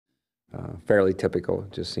Fairly typical,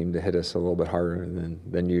 just seemed to hit us a little bit harder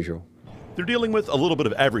than usual. They're dealing with a little bit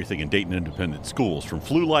of everything in Dayton Independent Schools, from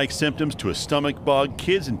flu-like symptoms to a stomach bug.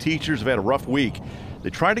 Kids and teachers have had a rough week. They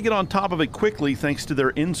try to get on top of it quickly thanks to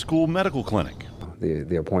their in-school medical clinic.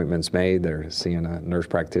 The appointment's made, they're seeing a nurse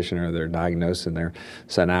practitioner, they're diagnosed, and they're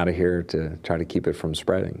sent out of here to try to keep it from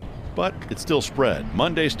spreading. But it still spread.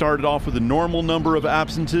 Monday started off with a normal number of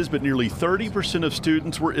absences, but nearly 30% of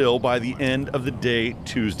students were ill by the end of the day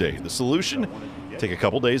Tuesday. The solution? Take a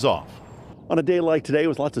couple days off. On a day like today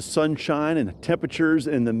with lots of sunshine and temperatures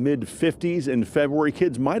in the mid-50s in February,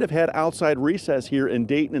 kids might have had outside recess here in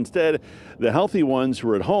Dayton. Instead, the healthy ones who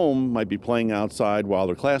are at home might be playing outside while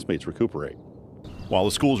their classmates recuperate. While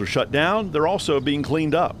the schools are shut down, they're also being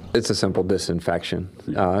cleaned up. It's a simple disinfection.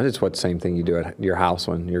 It's what same thing you do at your house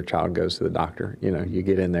when your child goes to the doctor. You know, you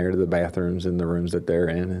get in there to the bathrooms and the rooms that they're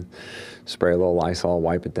in and spray a little Lysol,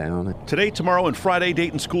 wipe it down. Today, tomorrow, and Friday,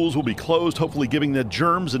 Dayton schools will be closed, hopefully giving the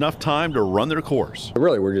germs enough time to run their course.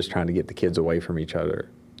 Really, we're just trying to get the kids away from each other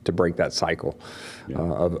to break that cycle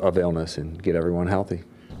of illness and get everyone healthy.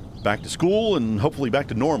 Back to school and hopefully back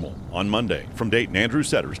to normal on Monday. From Dayton, Andrew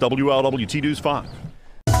Setters, WLWT News 5.